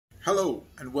Hello,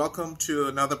 and welcome to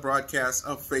another broadcast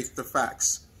of Faith to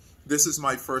Facts. This is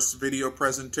my first video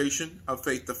presentation of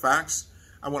Faith to Facts.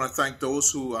 I want to thank those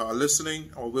who are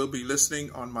listening or will be listening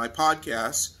on my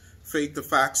podcast, Faith to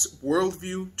Facts,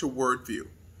 Worldview to Wordview.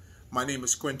 My name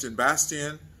is Quentin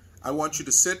Bastian. I want you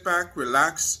to sit back,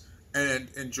 relax, and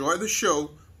enjoy the show.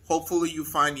 Hopefully you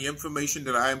find the information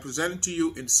that I am presenting to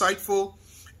you insightful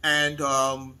and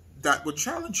that will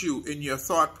challenge you in your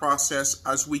thought process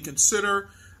as we consider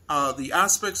the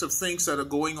aspects of things that are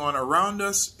going on around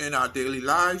us in our daily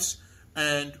lives,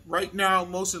 and right now,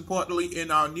 most importantly, in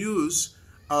our news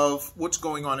of what's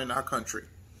going on in our country.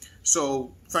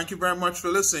 So thank you very much for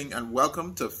listening, and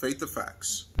welcome to Faith to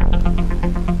Facts.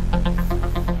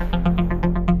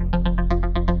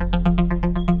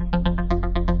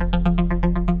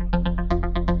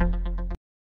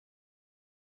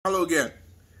 Hello again.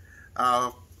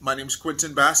 My name is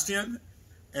Quentin Bastian,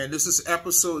 and this is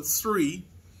episode 3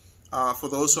 for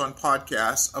those on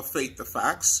podcasts of Faith to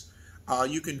Facts.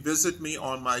 You can visit me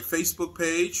on my Facebook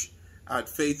page at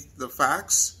Faith to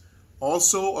Facts.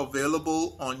 Also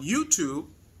available on YouTube,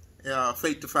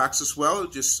 Faith to Facts as well.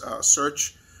 Just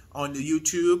search on the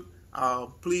YouTube.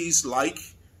 Please like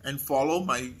and follow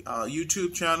my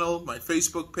YouTube channel, my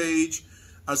Facebook page,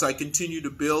 as I continue to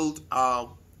build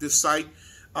this site.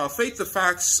 Faith to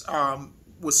Facts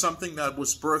was something that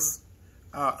was birthed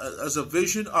as a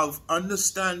vision of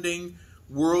understanding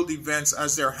world events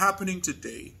as they're happening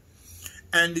today,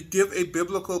 and to give a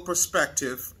biblical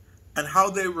perspective and how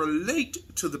they relate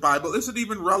to the Bible. Is it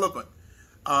even relevant?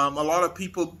 A lot of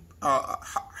people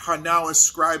are now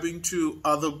ascribing to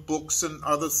other books and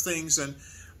other things, and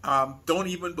don't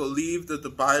even believe that the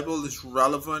Bible is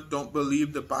relevant, don't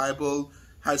believe the Bible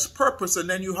has purpose. And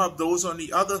then you have those on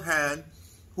the other hand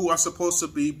who are supposed to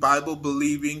be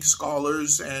Bible-believing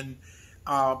scholars and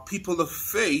people of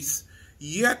faith,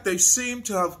 yet they seem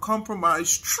to have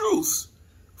compromised truth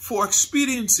for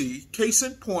expediency. Case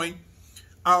in point,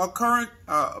 our current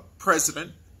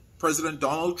President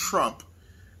Donald Trump,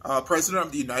 President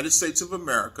of the United States of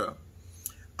America,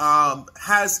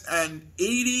 has an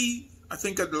 80, I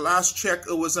think at the last check,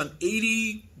 it was an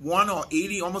 81 or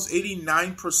 80, almost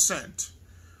 89%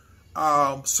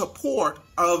 support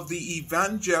of the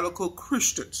evangelical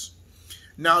Christians.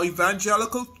 Now,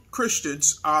 evangelical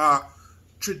Christians are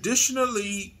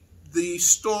traditionally the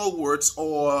stalwarts,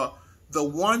 or the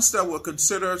ones that were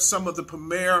considered some of the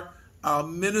premier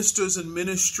ministers and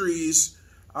ministries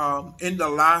in the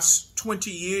last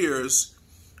 20 years,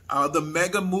 the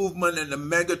mega movement and the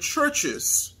mega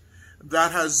churches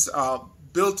that has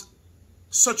built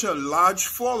such a large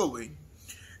following,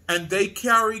 and they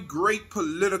carry great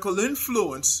political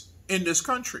influence in this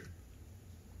country.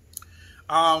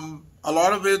 A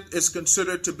lot of it is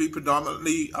considered to be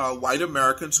predominantly white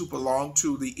Americans who belong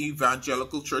to the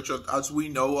evangelical church. As we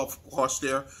know, of course,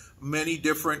 there are many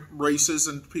different races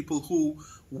and people who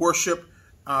worship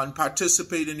and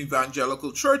participate in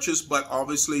evangelical churches, but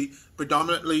obviously,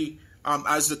 predominantly,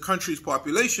 as the country's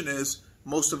population is,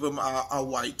 most of them are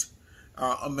white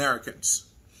Americans.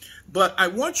 But I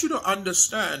want you to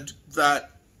understand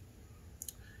that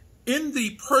in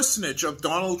the personage of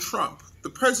Donald Trump,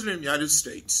 the President of the United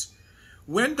States,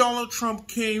 when Donald Trump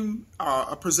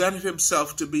presented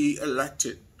himself to be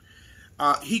elected,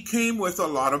 he came with a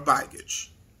lot of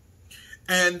baggage.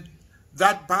 And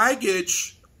that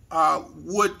baggage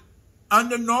would,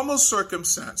 under normal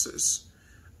circumstances,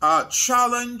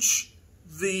 challenge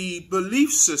the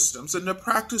belief systems and the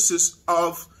practices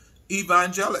of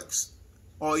evangelics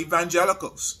or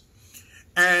evangelicals.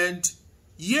 And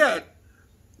yet,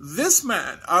 this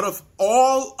man, out of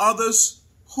all others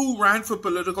who ran for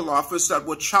political office that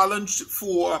were challenged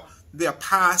for their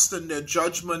past and their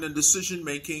judgment and decision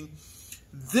making,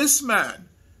 this man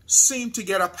seemed to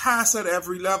get a pass at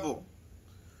every level.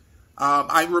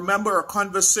 I remember a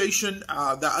conversation,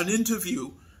 an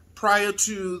interview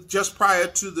just prior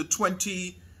to the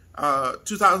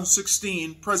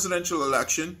 2016 presidential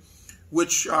election,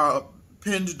 which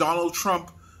pinned Donald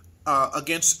Trump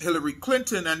against Hillary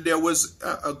Clinton, and there was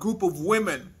a group of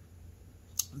women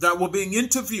that were being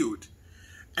interviewed,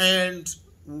 and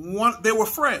they were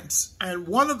friends, and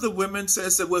one of the women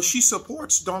says that, well, she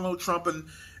supports Donald Trump,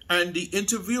 and the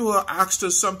interviewer asked her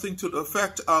something to the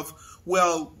effect of,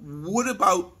 well, what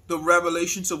about the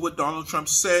revelations of what Donald Trump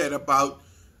said about,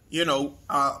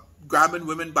 grabbing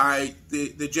women by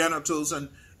the genitals, and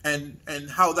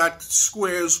how that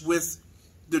squares with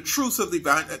the truth of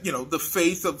the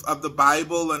faith of the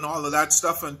Bible and all of that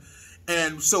stuff.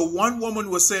 And so one woman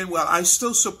was saying, well, I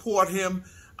still support him.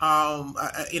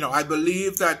 I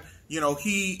believe that,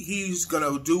 he's going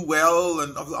to do well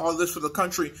and all this for the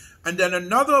country. And then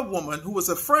another woman who was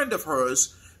a friend of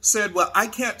hers said, well, I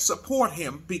can't support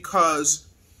him because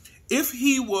if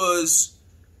he was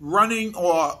running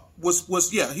or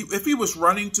if he was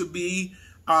running to be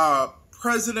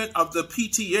president of the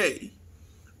PTA,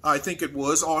 I think it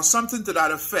was, or something to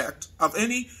that effect, of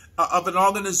any of an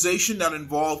organization that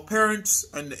involved parents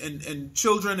and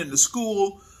children in the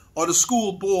school or the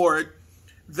school board,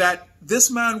 that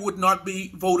this man would not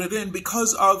be voted in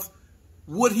because of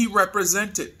what he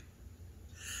represented.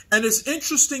 And it's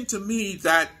interesting to me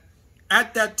that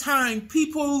at that time,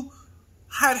 people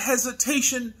had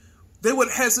hesitation. They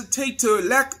would hesitate to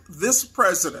elect this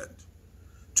president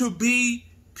to be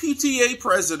PTA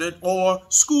president or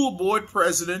school board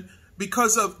president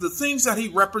because of the things that he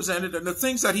represented and the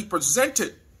things that he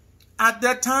presented at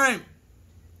that time.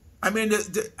 I mean,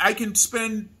 I can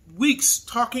spend weeks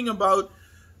talking about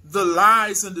the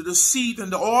lies and the deceit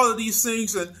and all of these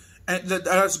things and that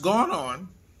has gone on.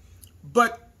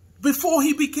 But before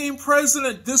he became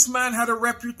president, this man had a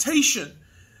reputation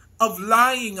of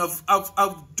lying, of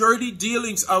dirty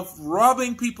dealings, of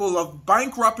robbing people, of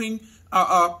bankrupting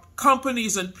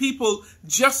companies and people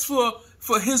just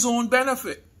for his own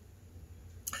benefit.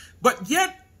 But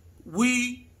yet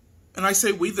we, and I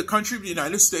say we, the country of the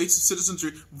United States, the citizens,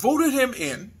 voted him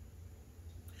in,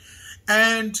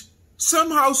 and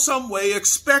somehow, some way,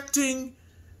 expecting,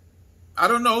 I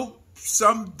don't know,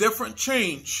 some different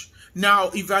change.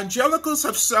 Now, evangelicals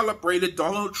have celebrated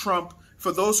Donald Trump,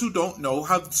 for those who don't know,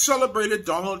 have celebrated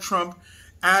Donald Trump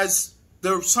as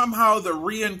somehow the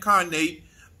reincarnate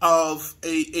of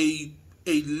a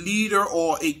leader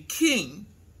or a king,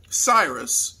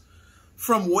 Cyrus,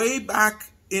 from way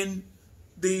back in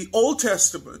the Old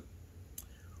Testament,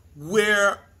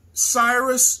 where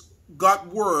Cyrus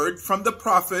got word from the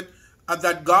prophet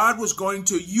that God was going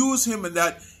to use him, and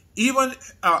that even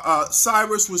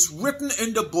Cyrus was written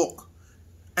in the book.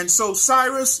 And so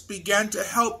Cyrus began to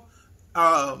help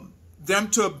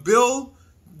them to build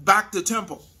back the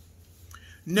temple.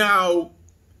 Now,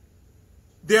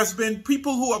 there's been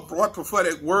people who have brought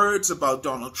prophetic words about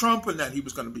Donald Trump and that he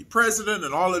was going to be president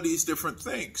and all of these different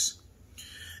things.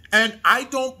 And I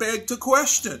don't beg to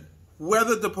question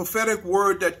whether the prophetic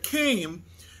word that came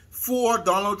for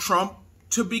Donald Trump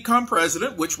to become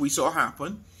president, which we saw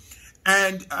happen,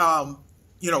 and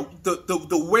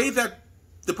the way that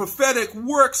the prophetic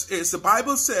works is the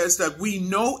Bible says that we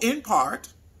know in part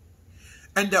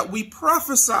and that we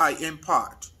prophesy in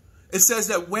part. It says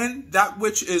that when that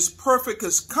which is perfect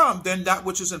has come, then that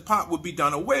which is in part will be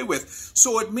done away with.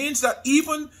 So it means that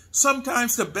even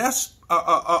sometimes the best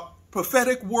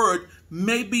prophetic word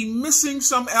may be missing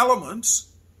some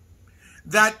elements,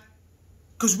 that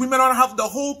because we may not have the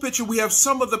whole picture, we have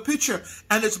some of the picture,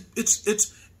 and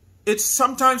it's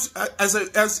sometimes,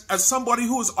 as somebody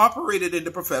who has operated in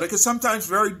the prophetic, it's sometimes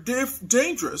very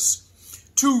dangerous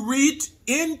to read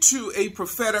into a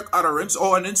prophetic utterance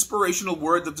or an inspirational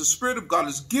word that the Spirit of God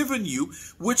has given you,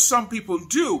 which some people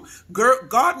do.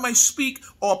 God may speak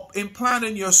or implant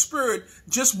in your spirit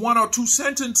just one or two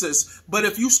sentences, but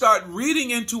if you start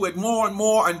reading into it more and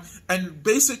more and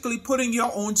basically putting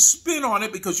your own spin on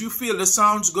it because you feel it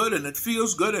sounds good and it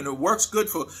feels good and it works good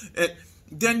for it,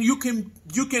 then you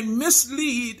can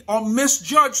mislead or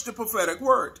misjudge the prophetic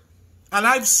word. And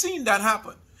I've seen that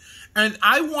happen. And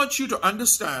I want you to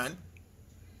understand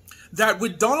that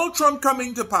with Donald Trump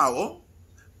coming to power,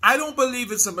 I don't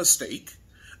believe it's a mistake.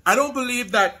 I don't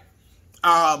believe that,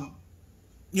 that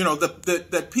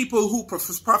people who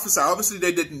prophesy, obviously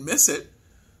they didn't miss it.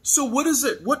 So what is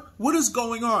it? What is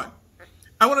going on?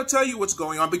 I want to tell you what's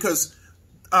going on, because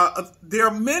there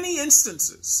are many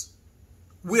instances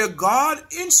where God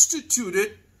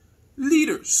instituted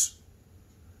leaders.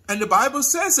 And the Bible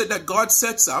says that God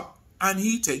sets up and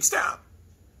he takes down.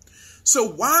 So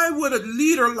why would a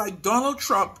leader like Donald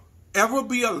Trump ever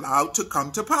be allowed to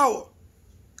come to power?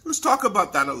 Let's talk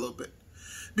about that a little bit.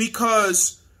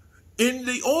 Because in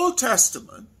the Old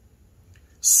Testament,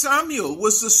 Samuel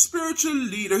was the spiritual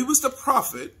leader. He was the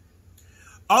prophet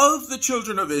of the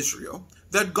children of Israel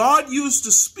that God used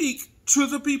to speak to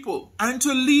the people and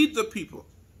to lead the people.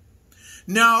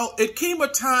 Now, it came a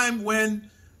time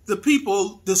when the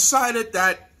people decided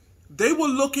that they were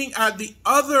looking at the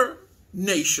other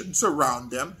nations around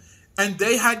them, and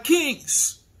they had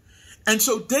kings. And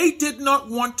so they did not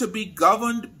want to be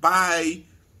governed by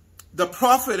the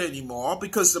prophet anymore,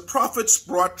 because the prophets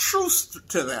brought truth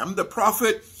to them. The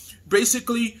prophet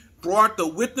basically brought the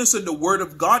witness and the word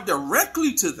of God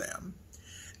directly to them.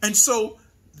 And so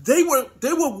they were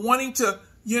wanting to,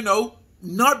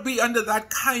 not be under that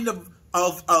kind of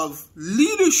of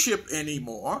leadership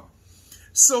anymore.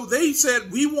 So they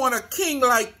said, we want a king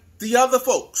like the other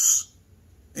folks.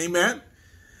 Amen.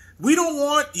 We don't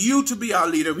want you to be our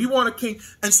leader. We want a king.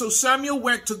 And so Samuel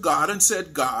went to God and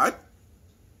said, God,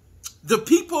 the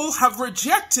people have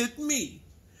rejected me.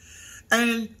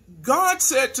 And God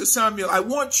said to Samuel, I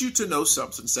want you to know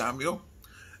something, Samuel.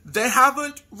 They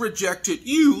haven't rejected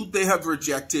you. They have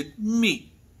rejected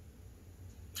me.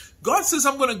 God says,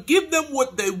 I'm going to give them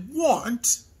what they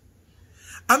want.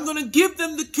 I'm going to give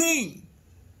them the king.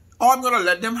 Or I'm going to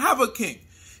let them have a king.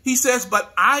 He says,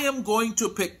 but I am going to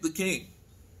pick the king.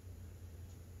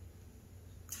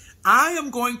 I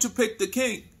am going to pick the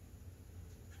king.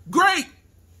 Great.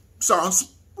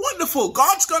 Sounds wonderful.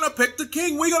 God's going to pick the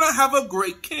king. We're going to have a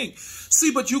great king.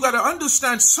 See, but you got to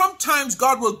understand, sometimes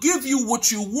God will give you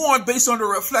what you want based on the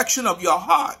reflection of your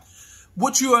heart.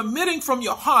 What you're emitting from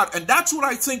your heart. And that's what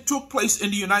I think took place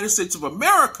in the United States of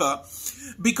America.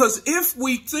 Because if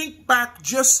we think back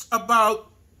just about,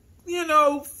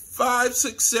 5,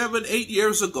 6, 7, 8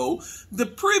 years ago, the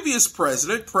previous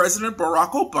president, President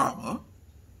Barack Obama,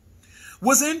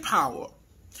 was in power.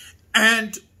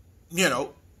 And,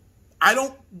 I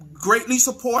don't greatly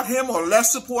support him or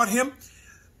less support him.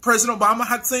 President Obama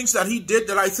had things that he did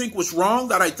that I think was wrong,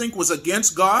 that I think was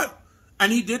against God.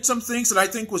 And he did some things that I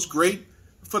think was great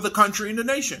for the country and the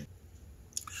nation.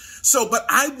 So, but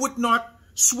I would not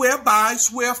swear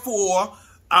for,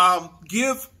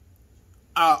 give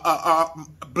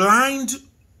blind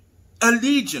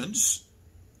allegiance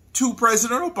to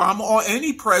President Obama or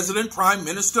any president, prime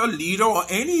minister, leader, or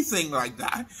anything like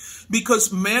that,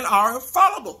 because men are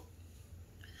fallible.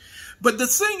 But the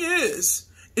thing is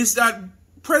that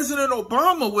President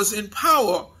Obama was in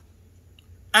power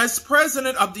as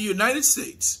president of the United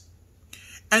States,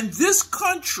 and this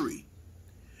country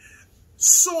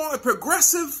saw a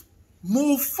progressive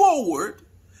move forward,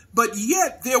 but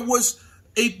yet there was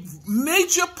a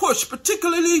major push,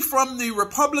 particularly from the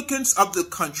Republicans of the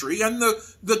country and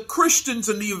the Christians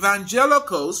and the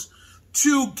evangelicals,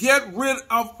 to get rid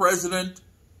of President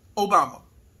Obama.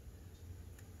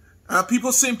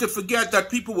 People seem to forget that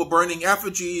people were burning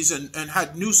effigies and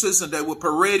had nooses, and they were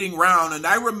parading around. And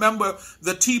I remember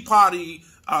the Tea Party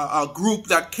group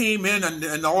that came in, and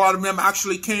a lot of them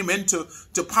actually came into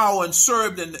power and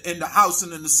served in the House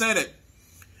and in the Senate.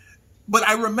 But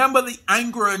I remember the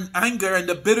anger and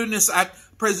the bitterness at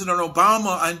President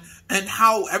Obama and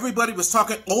how everybody was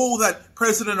talking, that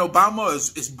President Obama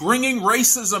is bringing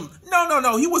racism.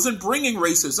 No, he wasn't bringing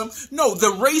racism. No,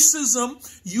 the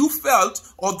racism you felt,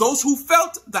 or those who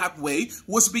felt that way,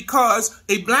 was because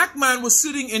a black man was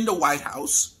sitting in the White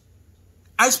House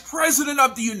as president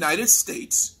of the United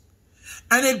States.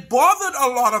 And it bothered a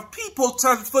lot of people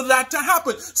for that to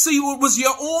happen. See, it was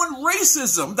your own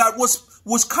racism that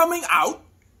was coming out,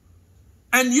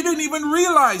 and you didn't even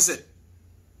realize it.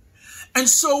 And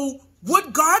so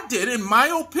what God did, in my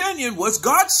opinion, was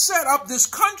God set up this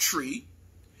country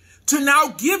to now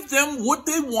give them what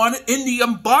they wanted in the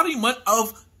embodiment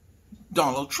of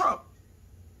Donald Trump.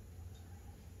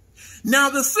 Now,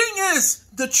 the thing is,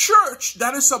 the church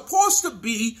that is supposed to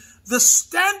be the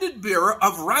standard bearer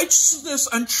of righteousness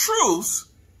and truth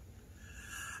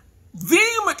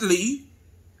vehemently,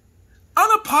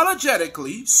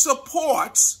 unapologetically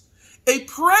supports a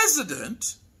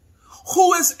president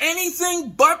who is anything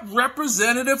but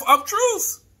representative of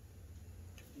truth.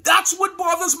 That's what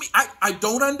bothers me. I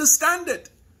don't understand it.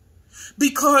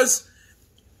 Because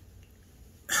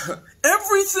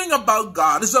everything about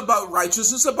God is about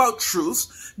righteousness, about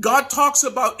truth. God talks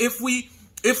about if we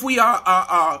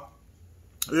are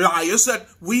liars, that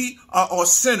we are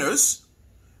sinners,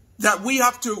 that we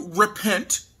have to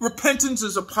repent. Repentance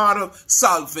is a part of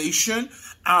salvation,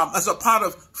 as a part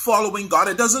of following God.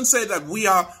 It doesn't say that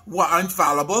we're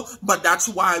infallible, but that's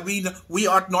why we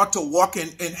ought not to walk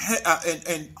in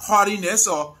haughtiness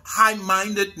or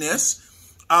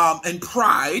high-mindedness and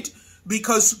pride,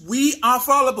 because we are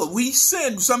fallible. We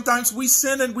sin. Sometimes we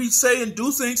sin and we say and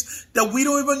do things that we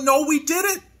don't even know we did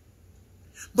it.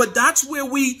 But that's where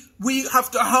we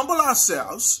have to humble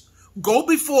ourselves, go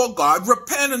before God,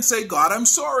 repent and say, God, I'm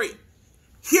sorry.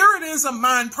 Here it is, a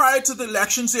man prior to the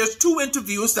elections. There's 2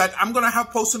 interviews that I'm going to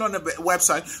have posted on the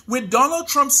website where Donald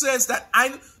Trump says that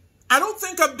I don't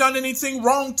think I've done anything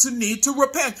wrong to need to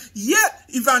repent. Yet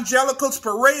evangelicals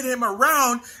parade him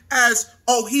around as,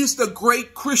 he's the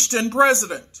great Christian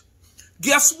president.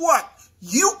 Guess what?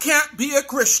 You can't be a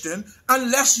Christian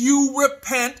unless you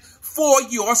repent for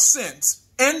your sins.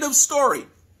 End of story.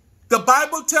 The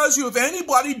Bible tells you if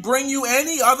anybody bring you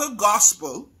any other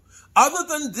gospel other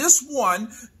than this one,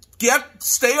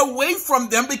 stay away from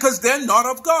them because they're not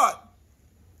of God.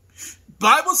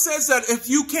 Bible says that if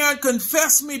you can't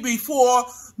confess me before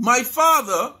my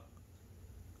Father,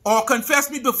 or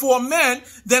confess me before men,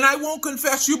 then I won't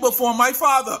confess you before my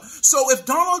Father. So if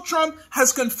Donald Trump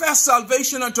has confessed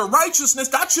salvation unto righteousness,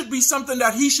 that should be something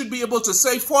that he should be able to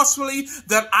say forcefully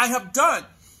that I have done.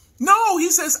 No,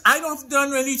 he says, I don't have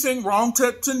done anything wrong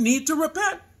to need to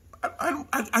repent.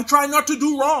 I try not to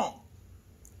do wrong.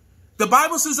 The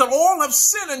Bible says that all have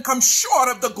sinned and come short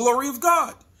of the glory of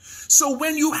God. So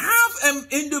when you have an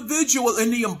individual in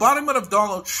the embodiment of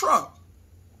Donald Trump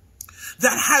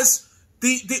that has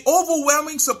the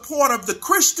overwhelming support of the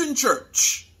Christian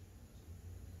church,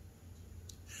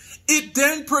 it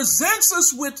then presents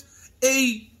us with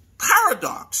a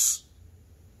paradox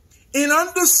in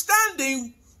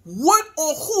understanding what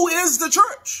or who is the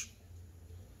church.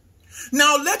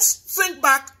 Now let's think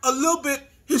back a little bit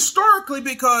historically,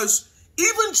 because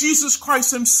even Jesus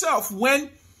Christ himself, when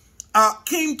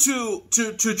came to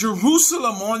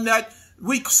Jerusalem on that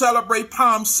week celebrate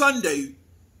Palm Sunday,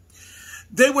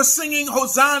 they were singing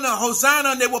Hosanna, Hosanna,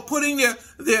 and they were putting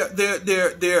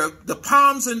the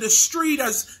palms in the street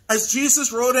as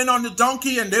Jesus rode in on the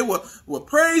donkey, and they were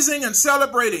praising and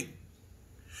celebrating.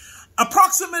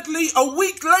 Approximately a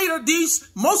week later,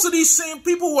 most of these same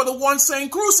people were the ones saying,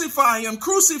 crucify him,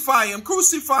 crucify him,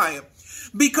 crucify him,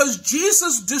 because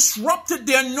Jesus disrupted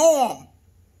their norm.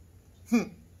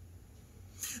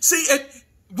 See,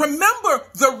 remember,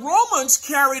 the Romans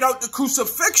carried out the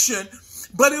crucifixion,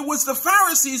 but it was the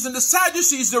Pharisees and the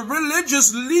Sadducees, the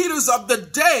religious leaders of the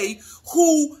day,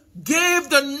 who gave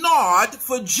the nod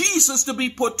for Jesus to be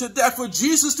put to death, for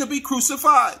Jesus to be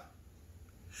crucified.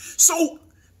 So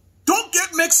don't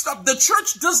get mixed up. The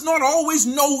church does not always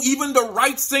know even the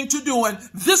right thing to do. And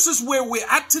this is where we're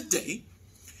at today,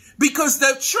 because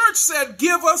the church said,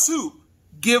 give us who?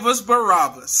 Give us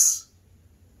Barabbas.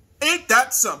 Ain't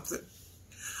that something?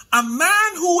 A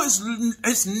man who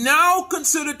is now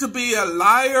considered to be a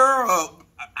liar.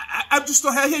 I just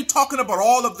don't hate talking about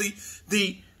all of the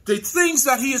things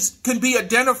that can be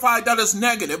identified that is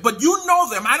negative. But you know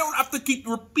them. I don't have to keep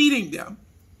repeating them,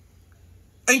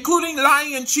 including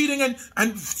lying and cheating.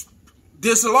 And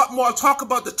there's a lot more. I'll talk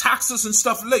about the taxes and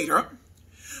stuff later.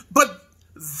 But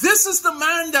this is the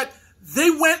man that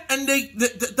they went and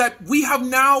that we have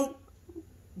now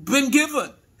been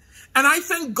given. And I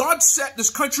think God set this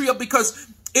country up because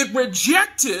it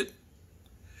rejected,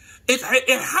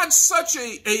 it had such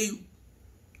an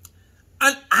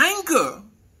anger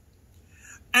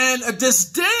and a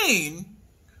disdain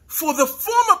for the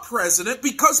former president,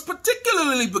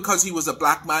 particularly because he was a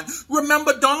black man.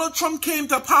 Remember, Donald Trump came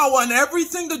to power, and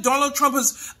everything that Donald Trump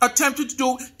has attempted to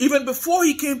do, even before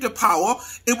he came to power,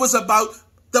 it was about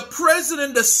the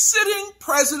president, the sitting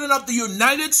president of the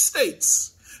United States.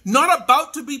 Not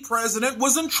about to be president,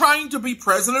 wasn't trying to be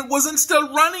president, wasn't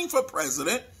still running for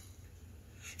president.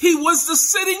 He was the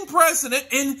sitting president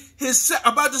in his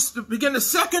about to begin the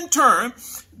second term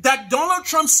that Donald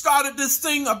Trump started this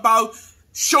thing about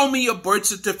show me your birth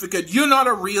certificate. You're not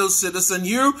a real citizen.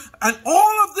 And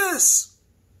all of this.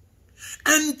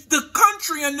 And the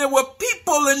country, and there were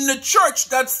people in the church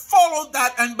that followed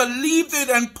that and believed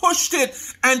it and pushed it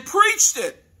and preached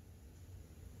it.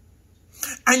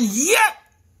 And yet,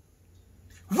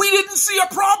 we didn't see a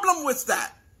problem with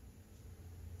that.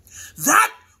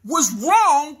 That was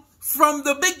wrong from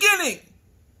the beginning.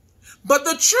 But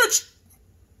the church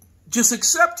just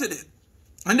accepted it.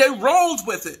 And they rolled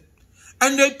with it.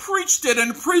 And they preached it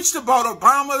and preached about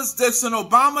Obama's this and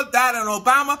Obama that and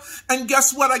Obama. And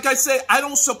guess what? Like I say, I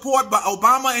don't support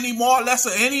Obama any more or less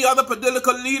or any other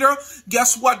political leader.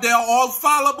 Guess what? They're all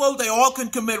fallible. They all can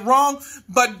commit wrong.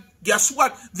 But guess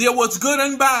what? There was good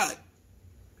and bad.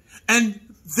 And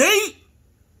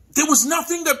there was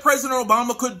nothing that President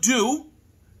Obama could do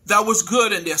that was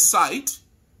good in their sight,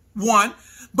 one.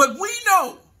 But we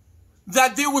know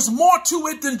that there was more to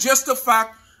it than just the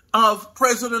fact of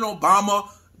President Obama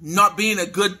not being a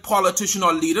good politician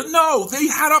or leader. No, they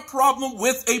had a problem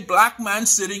with a black man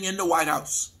sitting in the White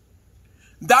House.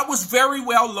 That was very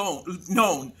well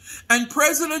known. And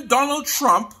President Donald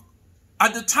Trump,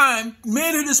 at the time,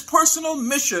 made it his personal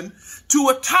mission to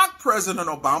attack President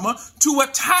Obama, to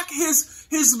attack his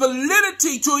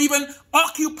validity to even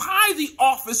occupy the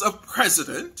office of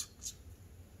president,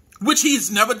 which he's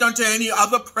never done to any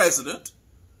other president.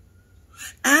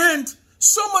 And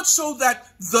so much so that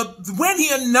when he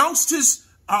announced his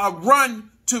run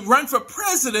for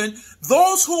president,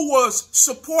 those who was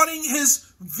supporting his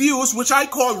views, which I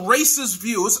call racist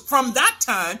views, from that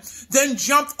time, then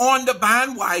jumped on the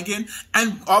bandwagon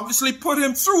and obviously put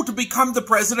him through to become the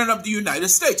president of the United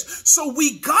States. So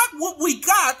we got what we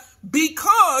got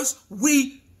because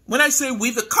we when I say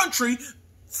we, the country,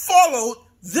 followed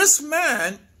this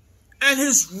man and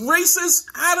his racist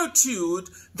attitude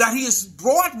that he has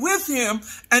brought with him.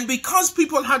 And because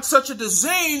people had such a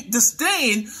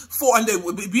disdain for, and they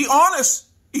would be honest,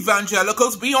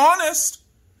 evangelicals, be honest.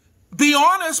 Be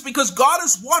honest, because God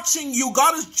is watching you.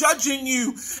 God is judging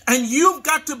you. And you've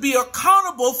got to be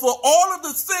accountable for all of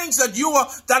the things that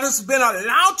that has been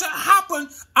allowed to happen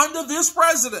under this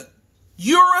president.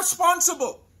 You're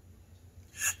responsible.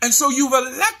 And so you've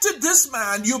elected this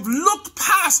man. You've looked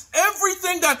past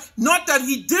everything not that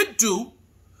he did do,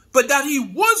 but that he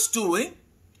was doing.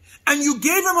 And you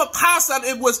gave him a pass that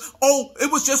it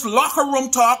was just locker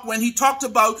room talk when he talked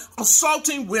about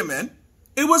assaulting women.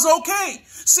 It was okay.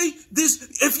 See,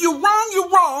 if you're wrong, you're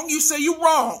wrong. You say you're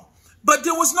wrong. But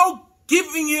there was no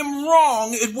giving him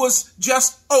wrong. It was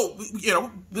just,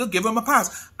 we'll give him a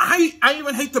pass. I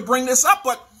even hate to bring this up,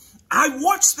 but I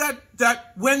watched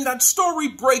that when that story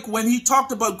break, when he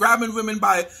talked about grabbing women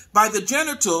by the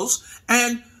genitals,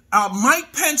 and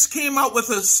Mike Pence came out with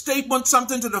a statement,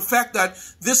 something to the effect that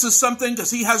this is something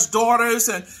because he has daughters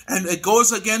and it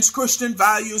goes against Christian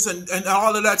values and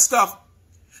all of that stuff.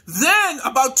 Then,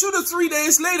 about 2 to 3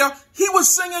 days later, he was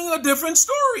singing a different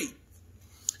story.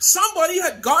 Somebody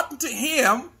had gotten to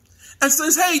him and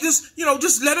says, hey, just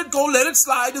let it go, let it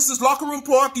slide. This is locker room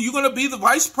talk. You're going to be the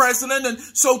vice president. And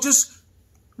so just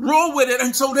roll with it.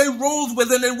 And so they rolled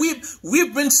with it. And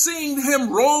we've been seeing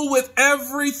him roll with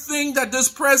everything that this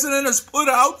president has put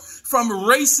out, from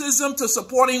racism to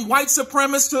supporting white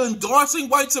supremacists, to endorsing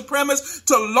white supremacists,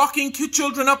 to locking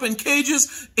children up in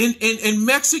cages in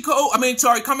Mexico.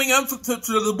 Coming in to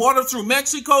the border through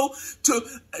Mexico, to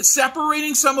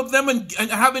separating some of them and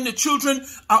having the children,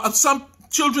 some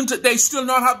children today still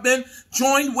not have been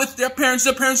joined with their parents.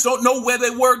 Their parents don't know where they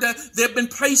were, that they've been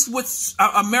placed with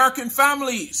American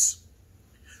families.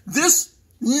 This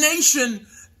nation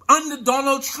under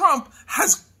Donald Trump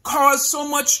has caused so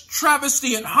much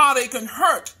travesty and heartache and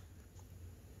hurt.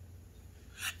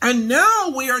 And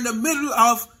now we are in the middle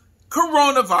of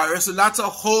coronavirus, and that's a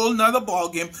whole nother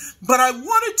ballgame. But I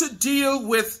wanted to deal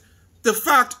with the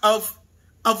fact of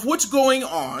what's going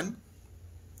on.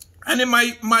 And in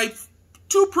my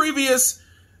 2 previous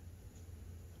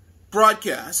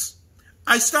broadcasts,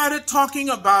 I started talking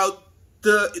about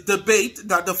the debate,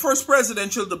 the first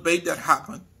presidential debate that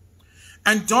happened.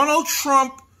 And Donald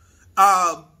Trump,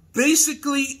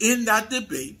 basically in that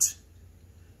debate,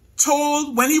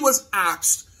 when he was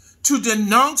asked to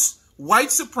denounce white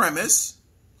supremacists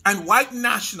and white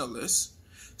nationalists,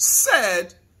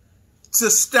 said to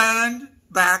stand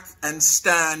back and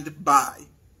stand by.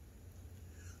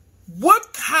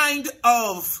 What kind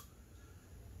of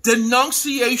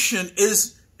denunciation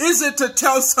is it to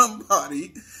tell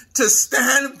somebody to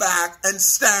stand back and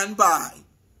stand by?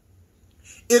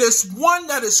 It is one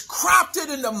that is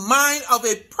crafted in the mind of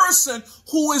a person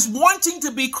who is wanting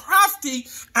to be crafty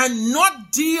and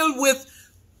not deal with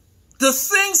the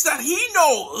things that he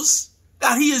knows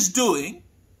that he is doing.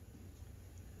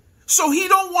 So he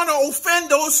don't want to offend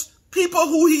those people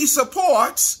who he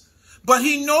supports, but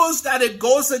he knows that it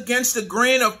goes against the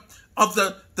grain of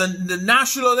the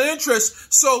national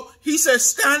interest. So he says,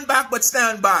 stand back, but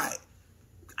stand by.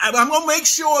 I'm going to make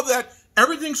sure that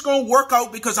everything's going to work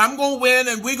out because I'm going to win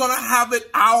and we're going to have it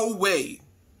our way.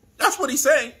 That's what he's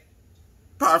saying.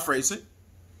 Paraphrasing.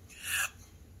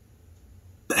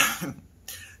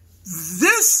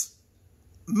 This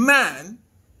man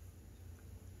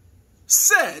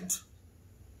said,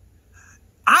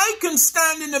 I can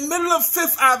stand in the middle of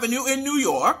Fifth Avenue in New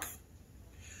York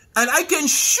and I can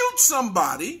shoot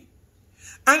somebody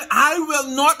and I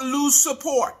will not lose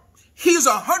support. He's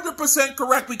 100%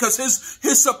 correct, because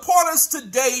his supporters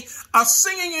today are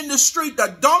singing in the street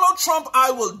that Donald Trump,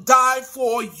 I will die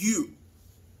for you.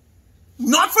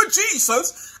 Not for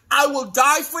Jesus, I will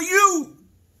die for you.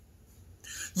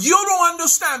 You don't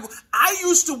understand. I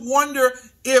used to wonder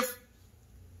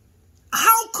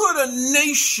how could a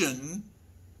nation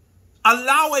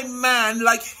allow a man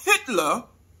like Hitler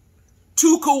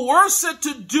to coerce it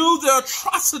to do the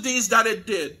atrocities that it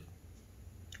did?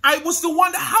 I was the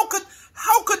wonder, how could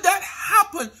that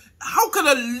happen? How could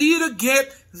a leader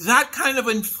get that kind of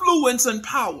influence and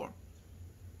power?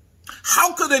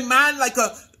 How could a man like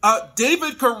a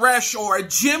David Koresh or a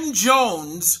Jim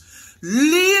Jones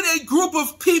lead a group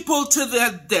of people to their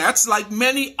deaths, like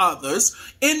many others,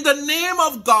 in the name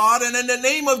of God and in the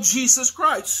name of Jesus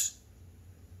Christ?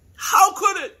 How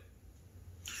could it?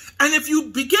 And if you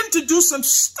begin to do some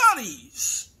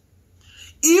studies,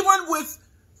 even with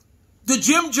the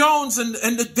Jim Jones and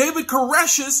the David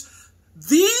Koreshes,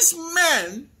 these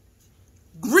men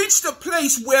reached a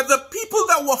place where the people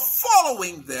that were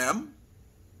following them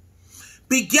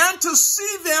began to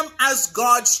see them as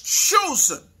God's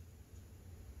chosen.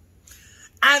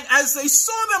 And as they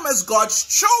saw them as God's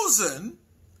chosen,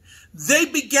 they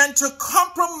began to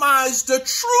compromise the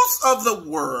truth of the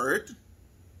word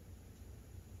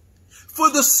for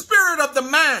the spirit of the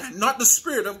man, not the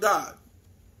spirit of God.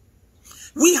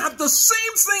 We have the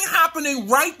same thing happening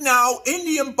right now in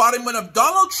the embodiment of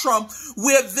Donald Trump,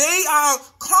 where they are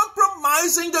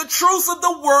compromising the truth of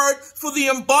the word for the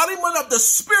embodiment of the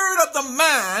spirit of the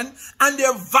man, and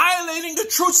they're violating the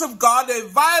truths of God, they're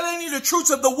violating the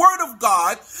truths of the word of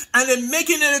God, and they're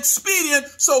making it expedient.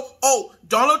 So,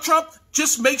 Donald Trump,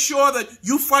 just make sure that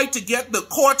you fight to get the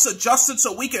courts adjusted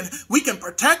so we can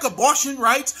protect abortion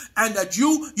rights, and that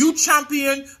you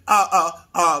champion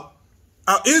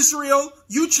Israel,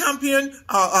 you champion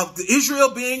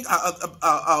Israel being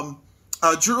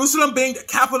Jerusalem being the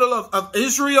capital of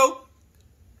Israel,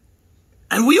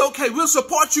 and we'll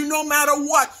support you no matter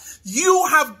what. You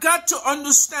have got to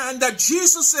understand that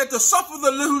Jesus said to suffer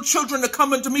the little children to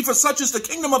come unto me, for such is the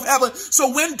kingdom of heaven.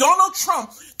 So when Donald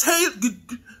Trump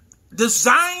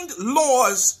designed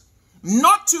laws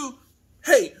not to,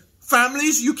 hey,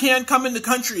 families, you can't come in the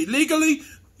country illegally.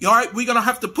 All right, we're going to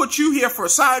have to put you here for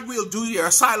asylum. We'll do your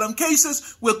asylum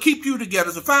cases. We'll keep you together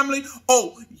as a family.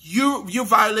 Oh, you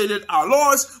violated our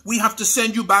laws. We have to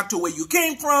send you back to where you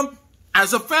came from.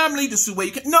 As a family, this is where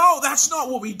you can. No, that's not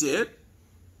what we did.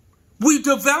 We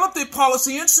developed a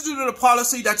policy, instituted a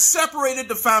policy that separated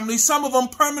the family, some of them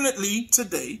permanently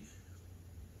today.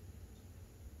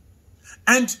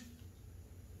 And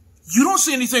you don't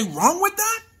see anything wrong with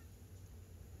that?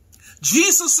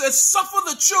 Jesus says, suffer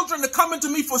the children to come into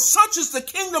me, for such is the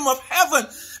kingdom of heaven.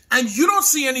 And you don't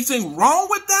see anything wrong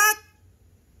with that?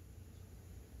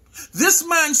 This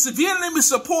man severely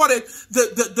supported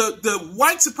the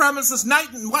white supremacists,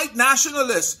 white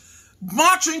nationalists,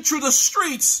 marching through the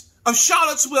streets of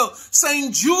Charlottesville,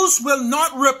 saying Jews will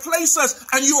not replace us.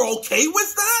 And you're okay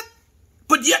with that?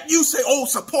 But yet you say,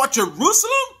 support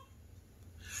Jerusalem?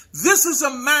 This is a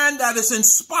man that has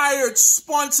inspired,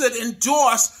 sponsored,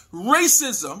 endorsed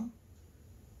racism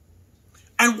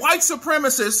and white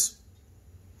supremacists.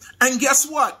 And guess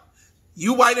what?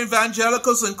 You white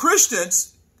evangelicals and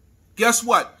Christians, guess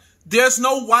what? There's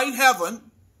no white heaven.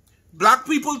 Black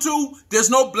people too. There's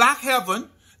no black heaven.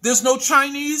 There's no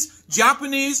Chinese,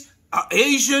 Japanese,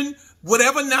 Asian,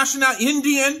 whatever nationality,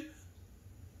 Indian,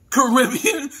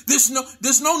 Caribbean. There's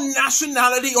no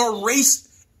nationality or race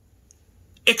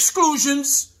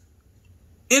exclusions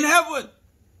in heaven.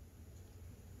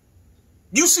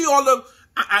 You see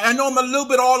I know I'm a little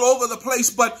bit all over the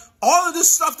place, but all of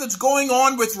this stuff that's going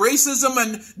on with racism,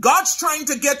 and God's trying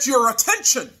to get your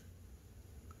attention.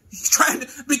 He's trying to,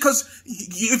 because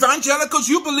evangelicals,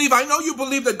 I know you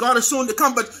believe that God is soon to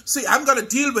come, but see, I'm going to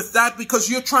deal with that because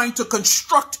you're trying to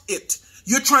construct it.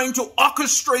 You're trying to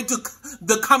orchestrate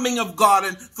the coming of God.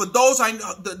 And for those I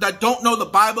know that don't know the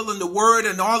Bible and the Word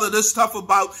and all of this stuff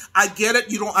about, I get it,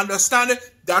 you don't understand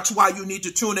it. That's why you need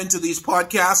to tune into these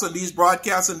podcasts and these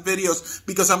broadcasts and videos,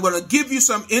 because I'm going to give you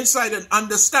some insight and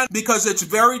understand, because it's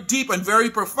very deep and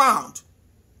very profound.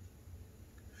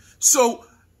 So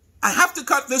I have to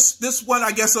cut this one,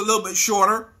 I guess, a little bit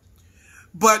shorter,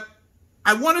 but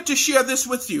I wanted to share this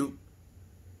with you.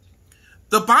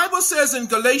 The Bible says in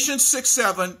Galatians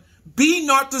 6:7, be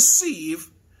not deceived,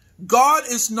 God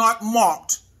is not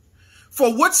mocked.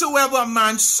 For whatsoever a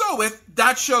man soweth,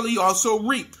 that shall he also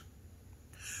reap.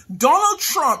 Donald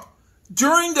Trump,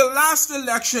 during the last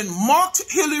election, mocked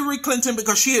Hillary Clinton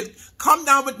because she had come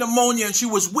down with pneumonia and she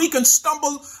was weak and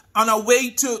stumbled on her way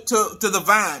to the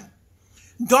van.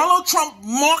 Donald Trump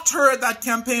mocked her at that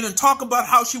campaign and talked about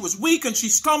how she was weak and she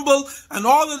stumbled and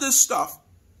all of this stuff.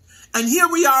 And here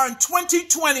we are in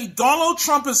 2020. Donald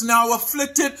Trump is now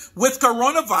afflicted with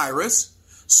coronavirus,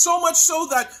 so much so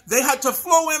that they had to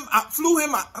flew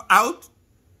him out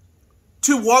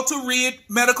to Walter Reed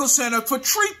Medical Center for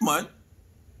treatment.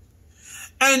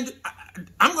 And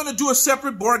I'm going to do a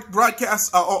separate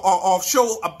broadcast or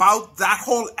show about that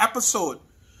whole episode.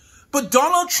 But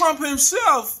Donald Trump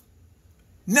himself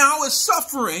now is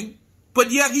suffering,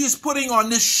 but yet he is putting on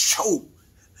this show.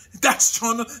 That's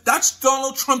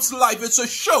Donald Trump's life. It's a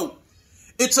show.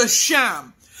 It's a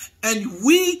sham. And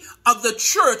we of the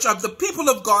church, of the people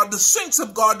of God, the saints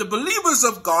of God, the believers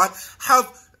of God have,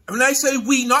 when I say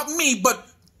we, not me, but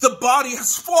the body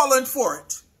has fallen for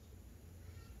it.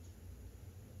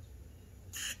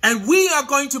 And we are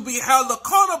going to be held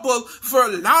accountable for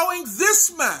allowing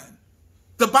this man,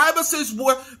 The Bible says,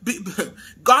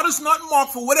 God is not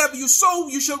mocked, for whatever you sow,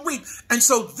 you shall reap. And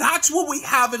so that's what we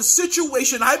have in a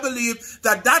situation. I believe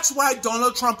that that's why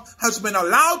Donald Trump has been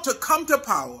allowed to come to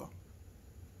power,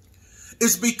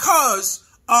 is because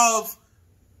of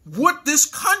what this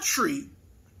country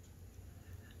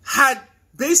had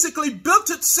basically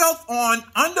built itself on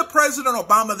under President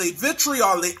Obama, the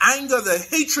vitriol, the anger, the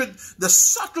hatred, the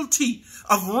subtlety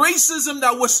of racism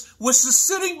that was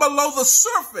sitting below the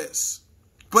surface,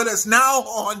 but is now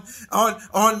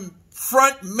on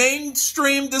front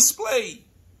mainstream display.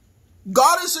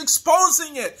 God is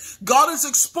exposing it. God is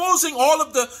exposing all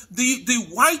of the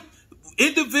white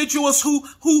individuals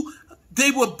who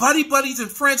they were buddies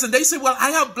and friends, and they say, well,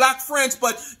 I have black friends,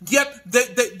 but yet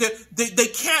they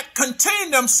can't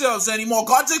contain themselves anymore.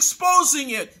 God's exposing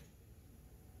it.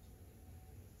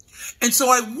 And so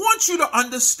I want you to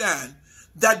understand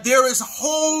that there is a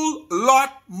whole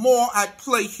lot more at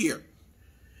play here.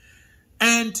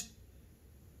 And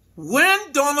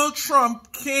when Donald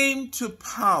Trump came to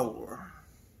power,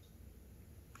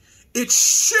 it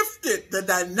shifted the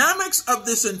dynamics of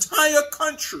this entire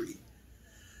country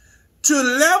to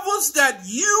levels that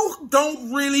you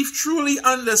don't really truly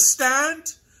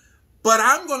understand, but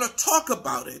I'm going to talk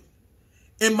about it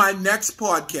in my next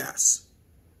podcast.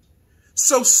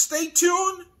 So stay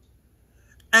tuned,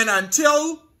 and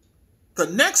until the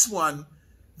next one,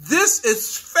 this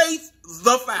is Faith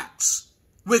the Facts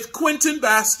with Quentin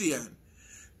Bastian,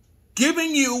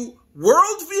 giving you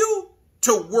worldview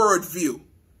to wordview,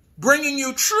 bringing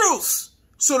you truths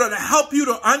so that it help you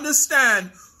to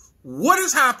understand what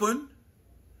has happened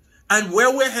and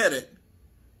where we're headed.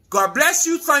 God bless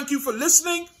you. Thank you for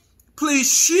listening.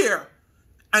 Please share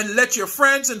and let your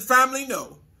friends and family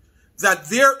know that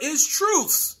there is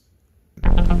truth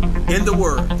in the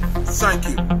Word. Thank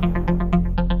you.